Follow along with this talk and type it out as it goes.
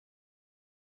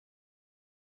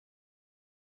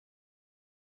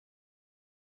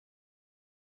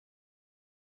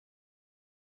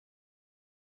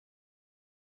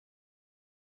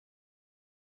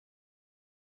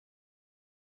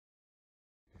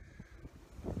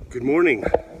Good morning.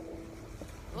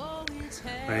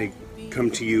 I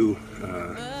come to you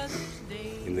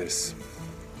in this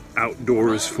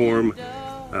outdoors form,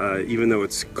 even though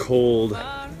it's cold,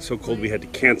 so cold we had to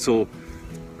cancel,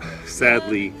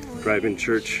 sadly, drive-in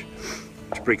church,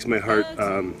 which breaks my heart,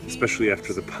 especially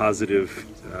after the positive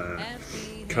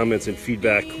comments and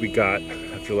feedback we got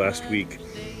after last week.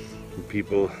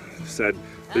 People said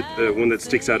that the one that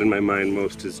sticks out in my mind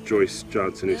most is Joyce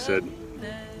Johnson, who said,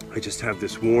 "I just have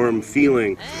this warm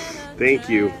feeling." Thank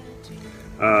you.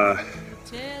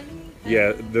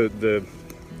 Yeah, the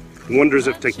wonders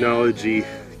of technology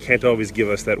can't always give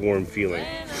us that warm feeling.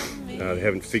 They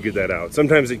haven't figured that out.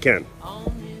 Sometimes it can.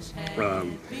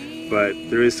 But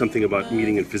there is something about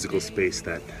meeting in physical space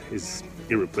that is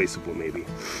irreplaceable, maybe.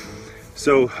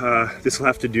 So this will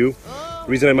have to do. The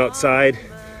reason I'm outside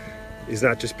is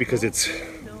not just because it's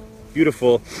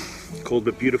beautiful, cold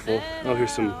but beautiful. Oh,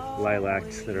 here's some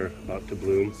lilacs that are about to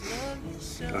bloom.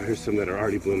 Here's some that are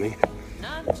already blooming.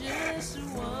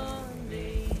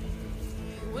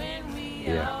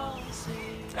 Yeah.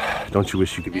 Don't you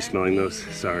wish you could be smelling those?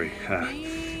 Sorry.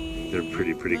 They're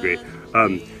pretty great.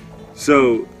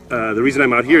 So the reason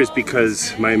I'm out here is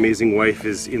because my amazing wife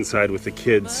is inside with the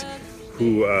kids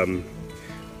who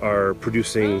are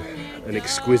producing an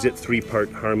exquisite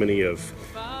three-part harmony of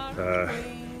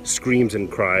screams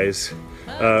and cries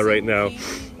right now.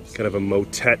 Kind of a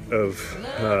motet of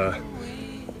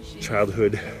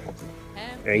childhood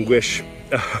anguish,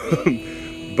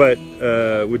 but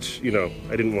which, you know,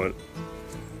 I didn't want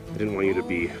you to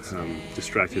be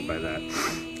distracted by that,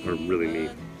 or really me.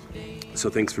 So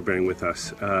thanks for bearing with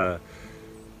us.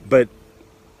 But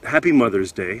happy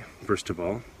Mother's Day, first of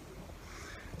all,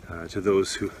 to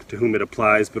those to whom it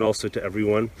applies, but also to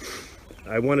everyone.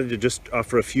 I wanted to just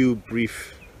offer a few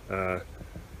brief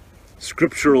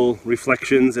scriptural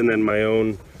reflections and then my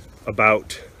own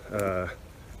about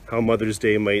how Mother's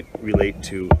Day might relate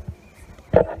to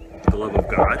the love of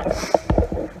God.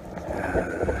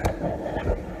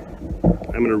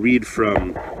 I'm going to read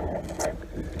from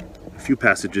a few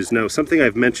passages. Now, something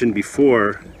I've mentioned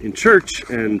before in church,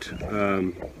 and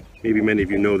maybe many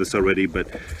of you know this already, but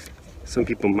some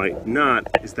people might not,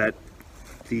 is that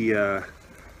the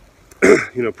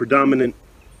predominant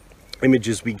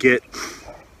images we get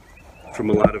from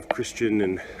a lot of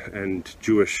Christian and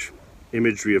Jewish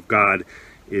imagery of God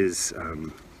is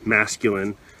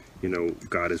masculine. You know,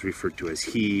 God is referred to as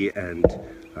He, and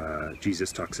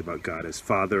Jesus talks about God as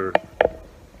Father,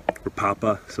 or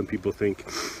Papa, some people think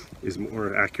is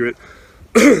more accurate.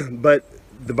 But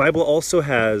the Bible also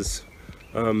has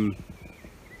some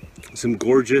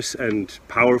gorgeous and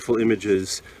powerful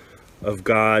images of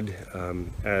God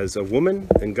as a woman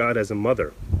and God as a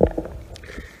mother.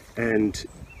 And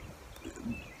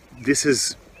this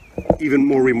is even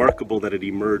more remarkable that it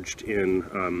emerged in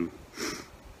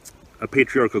a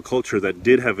patriarchal culture that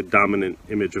did have a dominant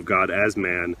image of God as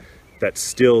man, that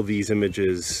still these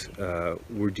images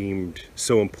were deemed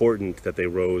so important that they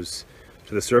rose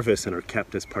to the surface and are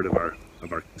kept as part of our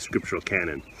scriptural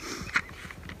canon.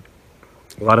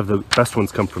 A lot of the best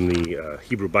ones come from the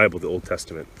Hebrew Bible, the Old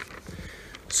Testament.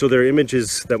 So they're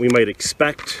images that we might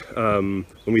expect when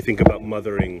we think about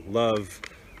mothering love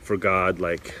for God,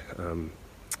 like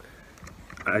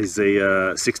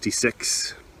Isaiah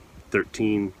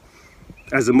 66:13.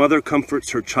 "As a mother comforts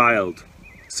her child,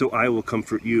 so I will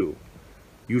comfort you.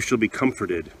 You shall be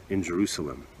comforted in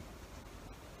Jerusalem."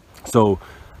 So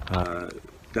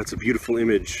that's a beautiful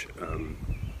image,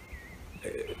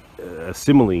 a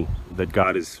simile that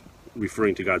God is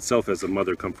referring to God's self as a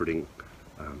mother comforting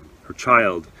her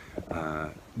child.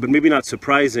 But maybe not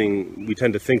surprising, we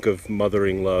tend to think of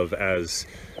mothering love as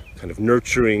kind of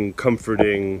nurturing,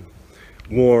 comforting,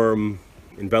 warm,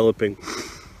 enveloping.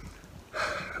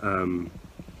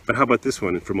 But how about this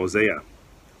one from Hosea?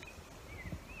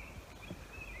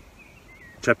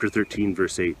 Chapter 13,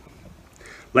 verse 8.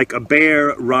 "Like a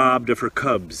bear robbed of her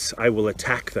cubs, I will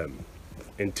attack them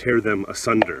and tear them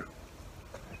asunder."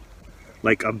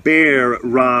 Like a bear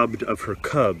robbed of her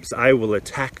cubs, I will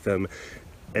attack them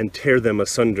and tear them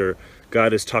asunder.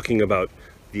 God is talking about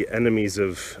the enemies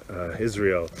of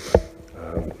Israel,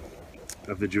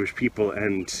 of the Jewish people,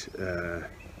 and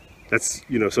that's,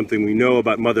 you know, something we know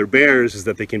about mother bears, is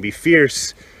that they can be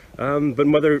fierce, but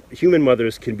human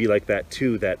mothers can be like that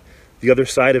too. That the other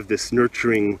side of this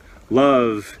nurturing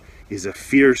love is a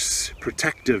fierce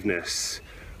protectiveness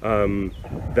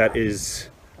that is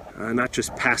not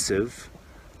just passive,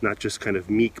 not just kind of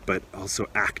meek, but also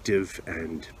active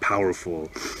and powerful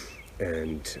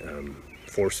and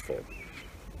forceful.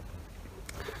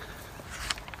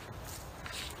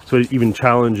 So it even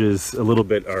challenges a little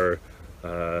bit our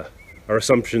our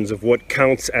assumptions of what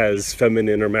counts as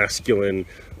feminine or masculine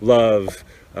love.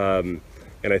 And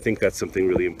I think that's something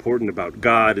really important about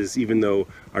God, is even though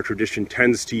our tradition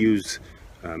tends to use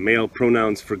male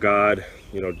pronouns for God,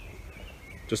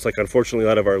 just like unfortunately a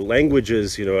lot of our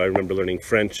languages, I remember learning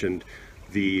French, and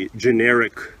the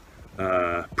generic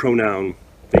pronoun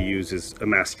they use is a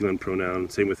masculine pronoun,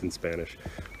 same with in Spanish.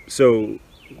 So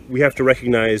we have to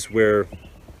recognize where,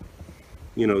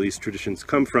 these traditions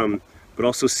come from, but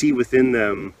also see within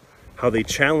them how they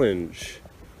challenge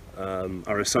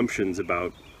our assumptions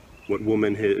about what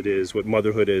womanhood is, what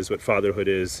motherhood is, what fatherhood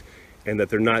is, and that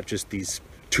they're not just these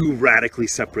two radically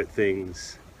separate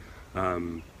things,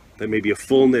 that maybe a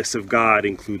fullness of God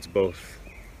includes both.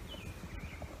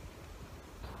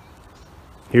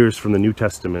 Here's from the New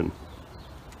Testament.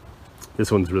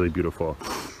 This one's really beautiful.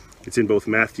 It's in both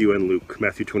Matthew and Luke.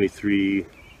 Matthew 23,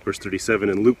 verse 37,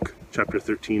 and Luke chapter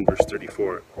 13, verse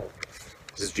 34.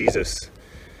 This is Jesus.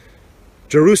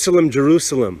 Jerusalem,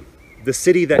 Jerusalem, the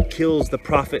city that kills the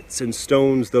prophets and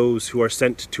stones those who are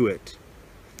sent to it.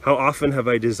 How often have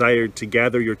I desired to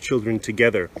gather your children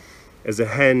together, as a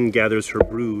hen gathers her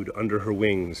brood under her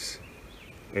wings,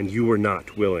 and you were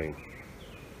not willing.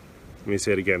 Let me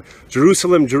say it again.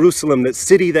 Jerusalem, Jerusalem, that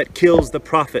city that kills the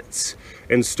prophets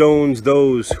and stones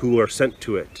those who are sent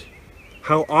to it.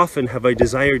 How often have I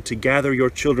desired to gather your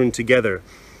children together,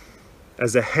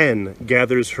 as a hen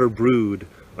gathers her brood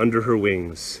under her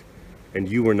wings, and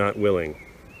you were not willing.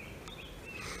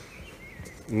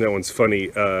 And that one's funny.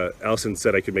 Ellingson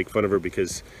said I could make fun of her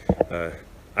because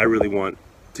I really want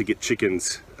to get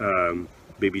chickens,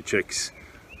 baby chicks.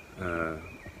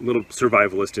 Little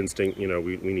survivalist instinct,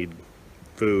 we need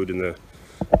food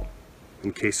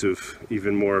in case of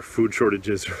even more food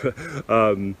shortages.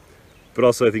 But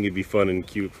also I think it'd be fun and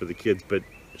cute for the kids, but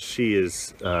she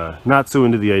is not so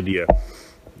into the idea.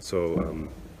 So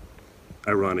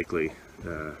ironically,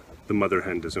 the mother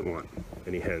hen doesn't want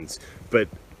any hens. But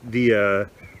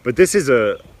this is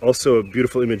also a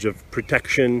beautiful image of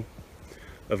protection,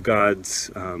 of God's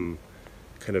kind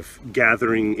of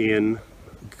gathering in,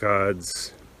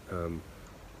 God's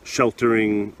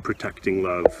sheltering, protecting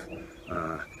love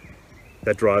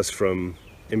that draws from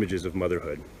images of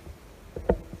motherhood.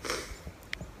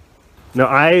 Now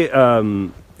I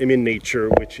am in nature,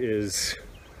 which is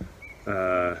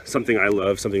something I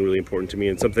love, something really important to me,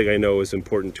 and something I know is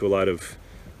important to a lot of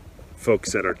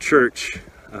folks at our church.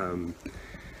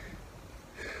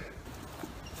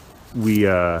 We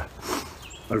are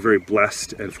very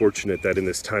blessed and fortunate that in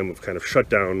this time of kind of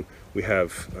shutdown, we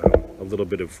have a little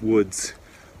bit of woods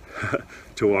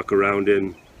to walk around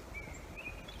in.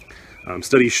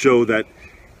 Studies show that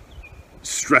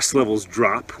stress levels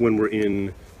drop when we're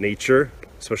in nature,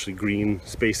 especially green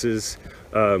spaces.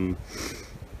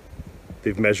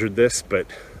 They've measured this, but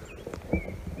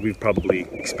we've probably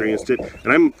experienced it.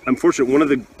 And I'm fortunate.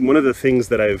 One of the things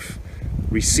that I've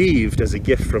received as a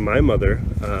gift from my mother,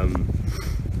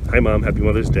 hi Mom, happy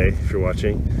Mother's Day if you're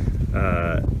watching,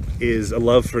 is a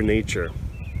love for nature.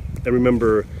 I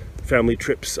remember family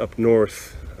trips up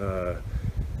north.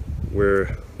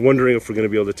 We're wondering if we're going to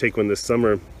be able to take one this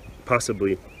summer,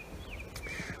 possibly,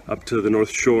 up to the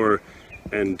North Shore,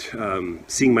 and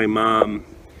seeing my mom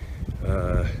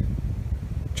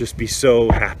just be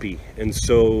so happy and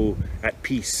so at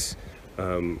peace.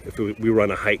 If we were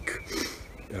on a hike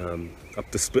up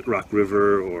the Split Rock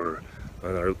River or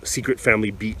on our secret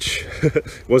family beach.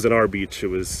 It wasn't our beach, it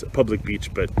was a public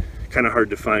beach, but kind of hard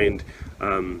to find.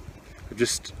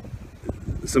 Just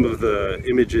some of the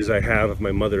images I have of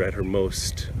my mother at her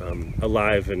most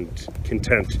alive and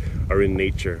content are in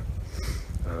nature.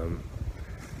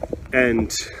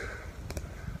 And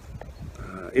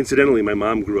incidentally, my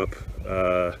mom grew up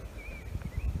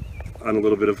on a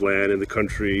little bit of land in the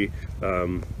country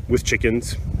with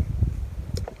chickens.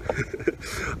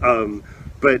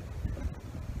 But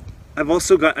I've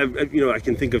also got, I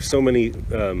can think of so many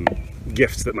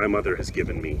gifts that my mother has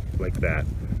given me like that.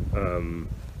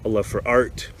 A love for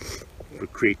art, for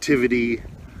creativity,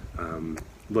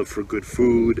 love for good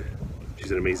food.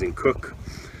 She's an amazing cook.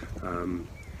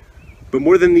 But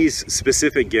more than these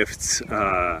specific gifts,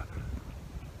 I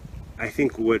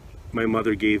think what my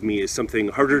mother gave me is something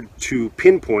harder to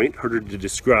pinpoint, harder to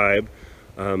describe,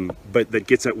 but that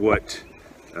gets at what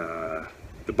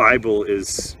the Bible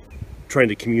is trying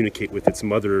to communicate with its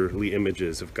motherly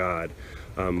images of God,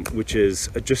 which is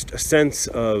just a sense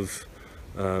of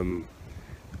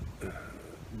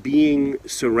being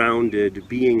surrounded,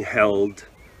 being held,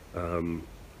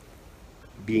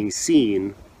 being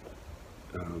seen,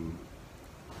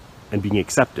 and being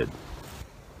accepted.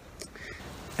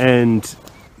 And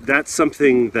that's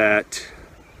something that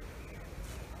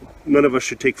none of us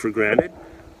should take for granted.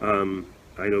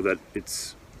 I know that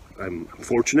I'm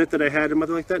fortunate that I had a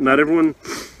mother like that. Not everyone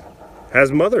has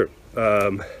a mother.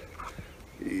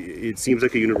 It seems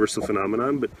like a universal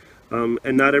phenomenon, but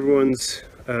and not everyone's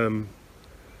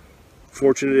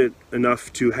fortunate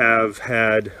enough to have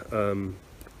had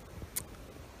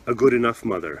a good enough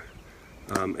mother.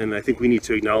 And I think we need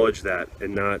to acknowledge that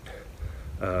and not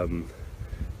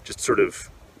just sort of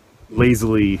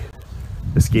lazily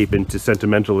escape into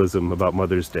sentimentalism about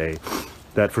Mother's Day.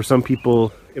 That for some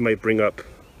people it might bring up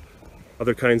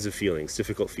other kinds of feelings,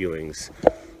 difficult feelings,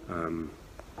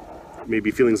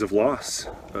 maybe feelings of loss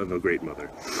of a great mother.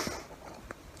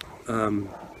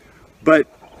 But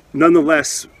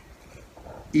nonetheless,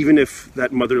 even if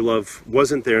that mother love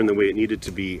wasn't there in the way it needed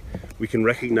to be, we can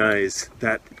recognize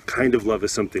that kind of love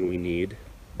is something we need.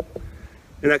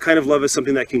 And that kind of love is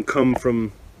something that can come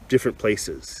from different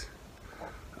places.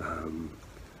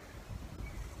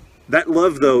 That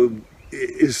love, though,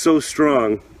 is so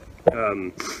strong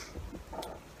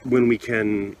when we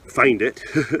can find it.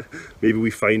 Maybe we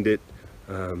find it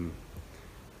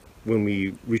when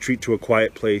we retreat to a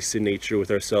quiet place in nature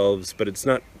with ourselves, but it's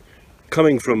not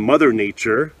coming from Mother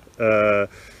Nature.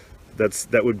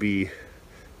 That would be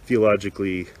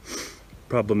theologically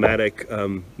problematic.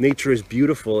 Nature is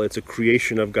beautiful. It's a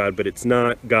creation of God, but it's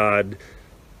not God's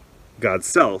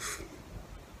self.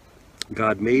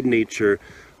 God made nature.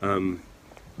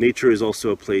 Nature is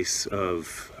also a place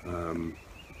of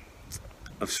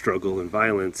struggle and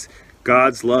violence.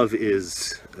 God's love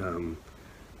is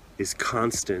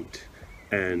constant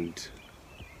and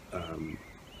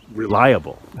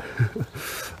reliable.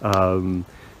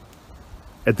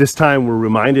 At this time, we're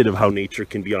reminded of how nature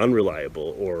can be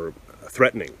unreliable or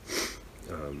threatening.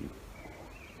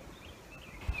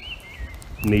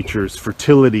 Nature's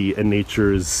fertility and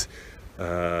nature's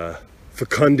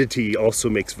fecundity also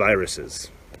makes viruses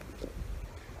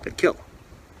that kill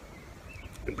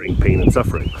and bring pain and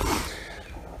suffering.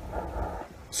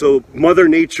 So Mother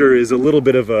Nature is a little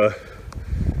bit of a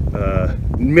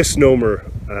misnomer,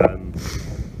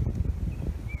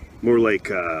 more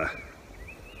like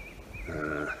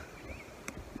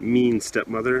mean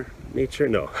stepmother nature.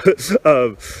 No,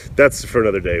 that's for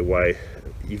another day, why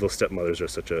evil stepmothers are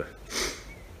such a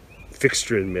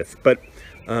fixture in myth. But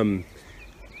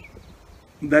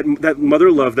that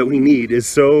mother love that we need is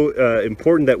so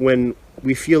important that when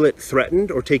we feel it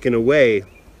threatened or taken away,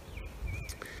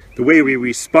 the way we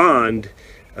respond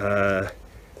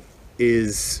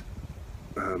is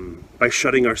by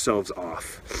shutting ourselves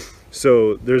off.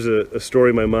 So there's a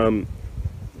story my mom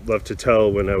loved to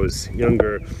tell when I was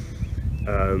younger,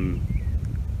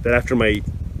 that after my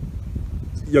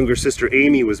younger sister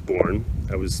Amy was born,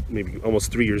 I was maybe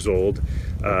almost 3 years old.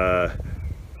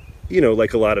 You know,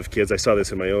 like a lot of kids, I saw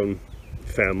this in my own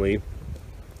family.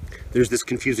 There's this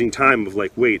confusing time of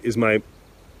like, wait, is my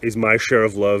share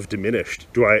of love diminished?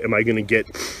 Am I going to get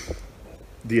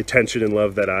the attention and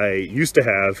love that I used to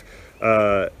have?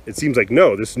 It seems like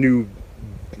no. This new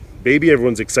baby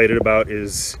everyone's excited about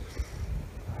is,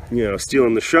 you know,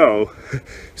 stealing the show.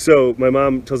 So my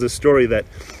mom tells this story that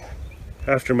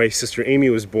after my sister Amy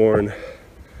was born,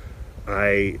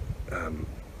 I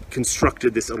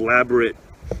constructed this elaborate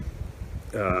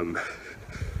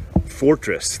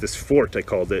fortress, this fort I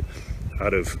called it,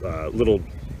 out of little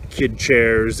kid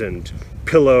chairs and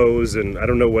pillows and I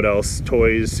don't know what else,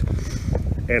 toys.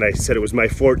 And I said it was my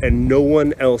fort and no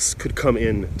one else could come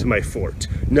in to my fort,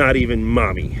 not even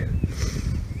mommy.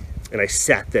 And I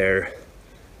sat there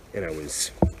and I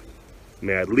was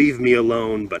mad, leave me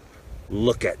alone, but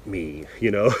look at me,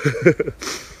 you know.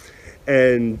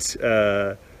 And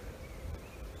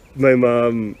my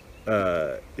mom,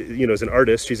 you know, is an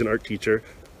artist. She's an art teacher,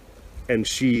 and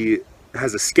she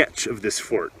has a sketch of this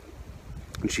fort.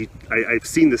 And I've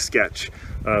seen the sketch,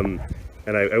 and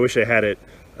I wish I had it,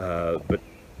 but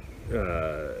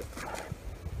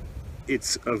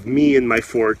it's of me in my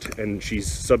fort, and she's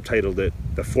subtitled it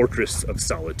 "The Fortress of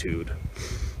Solitude."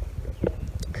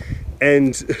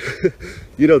 And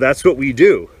you know, that's what we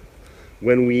do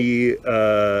when we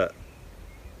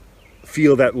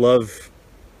feel that love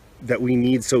that we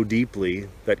need so deeply,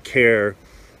 that care,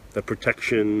 that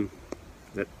protection,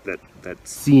 that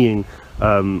seeing.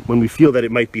 When we feel that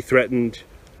it might be threatened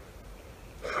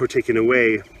or taken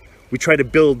away, we try to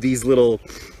build these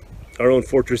our own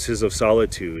fortresses of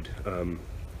solitude.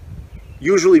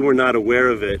 Usually we're not aware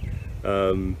of it.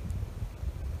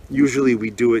 Usually we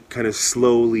do it kind of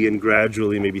slowly and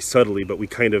gradually, maybe subtly, but we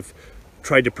kind of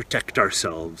try to protect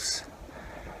ourselves.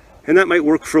 And that might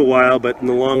work for a while, but in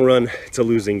the long run, it's a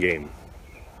losing game.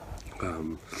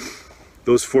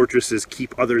 Those fortresses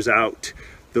keep others out.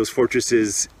 those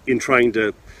fortresses, in trying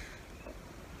to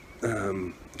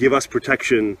give us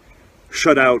protection,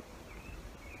 shut out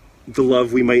the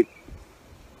love we might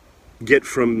get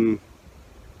from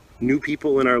new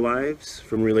people in our lives,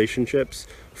 from relationships,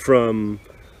 from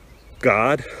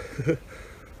God.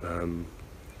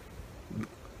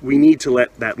 We need to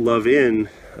let that love in.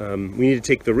 We need to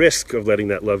take the risk of letting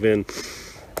that love in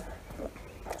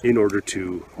order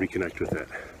to reconnect with it.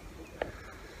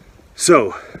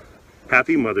 So,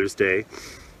 happy Mother's Day.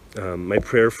 My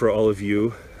prayer for all of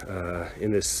you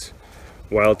in this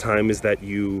wild time is that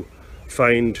you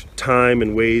find time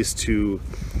and ways to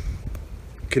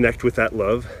connect with that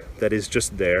love that is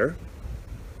just there.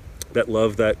 That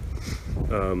love that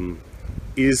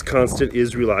is constant,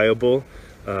 is reliable,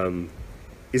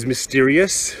 is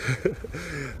mysterious,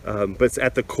 but it's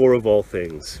at the core of all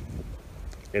things,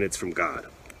 and it's from God.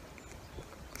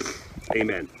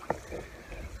 Amen.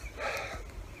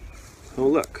 Oh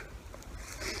look,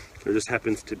 there just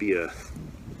happens to be a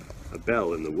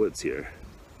bell in the woods here.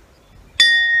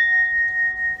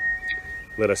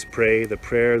 Let us pray the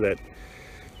prayer that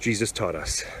Jesus taught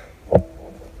us.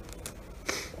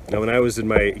 Now, when I was in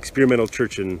my experimental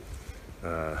church in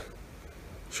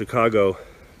Chicago,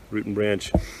 Root and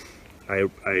Branch,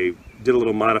 I did a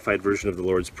little modified version of the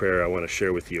Lord's Prayer I want to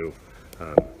share with you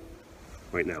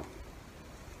right now.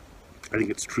 I think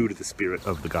it's true to the spirit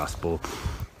of the gospel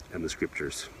and the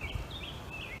scriptures.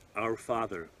 Our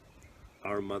Father,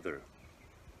 our Mother,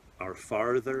 our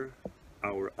Farther,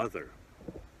 our Other,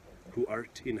 who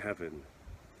art in heaven,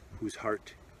 whose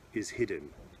heart is hidden,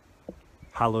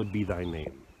 hallowed be thy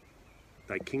name.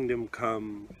 Thy kingdom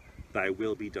come, thy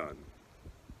will be done,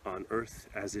 on earth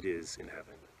as it is in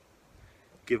heaven.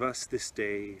 Give us this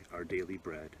day our daily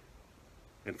bread,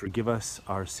 and forgive us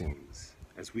our sins,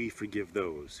 as we forgive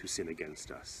those who sin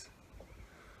against us.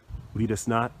 Lead us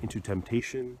not into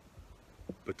temptation,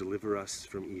 but deliver us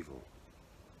from evil.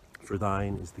 For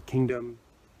thine is the kingdom,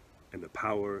 and the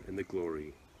power, and the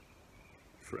glory,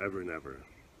 forever and ever.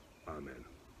 Amen.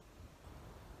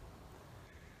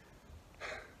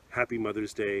 Happy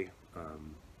Mother's Day.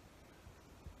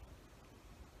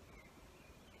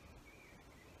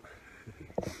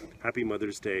 Happy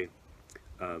Mother's Day.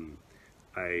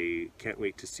 I can't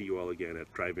wait to see you all again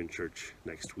at Drive-In Church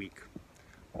next week.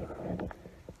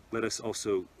 Let us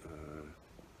also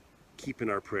keep in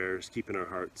our prayers, keep in our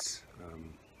hearts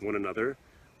one another.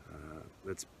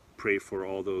 Let's pray for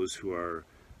all those who are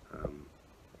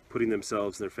putting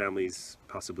themselves and their families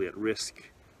possibly at risk,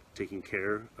 taking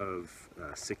care of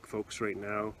sick folks right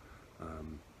now.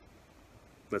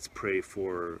 Let's pray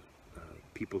for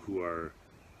people who are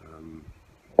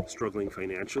struggling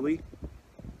financially.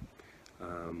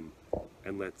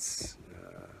 And let's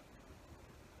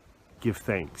give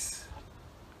thanks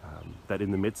that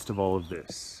in the midst of all of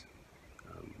this,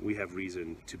 we have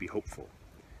reason to be hopeful.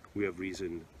 We have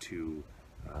reason to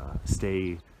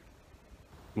stay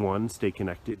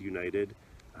connected, united,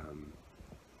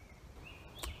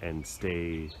 and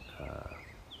stay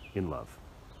in love.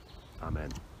 Amen.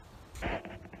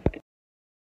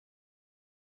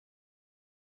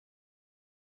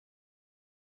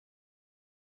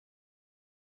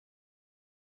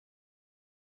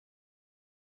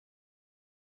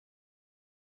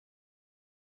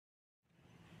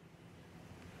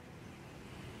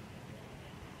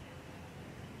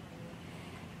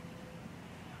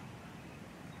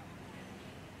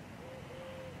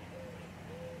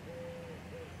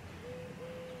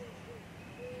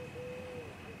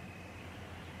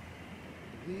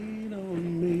 Lean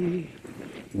on me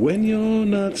when you're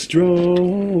not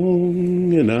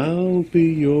strong, and I'll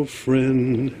be your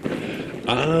friend.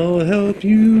 I'll help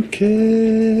you carry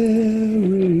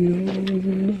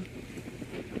on.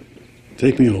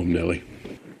 Take me home, Nellie.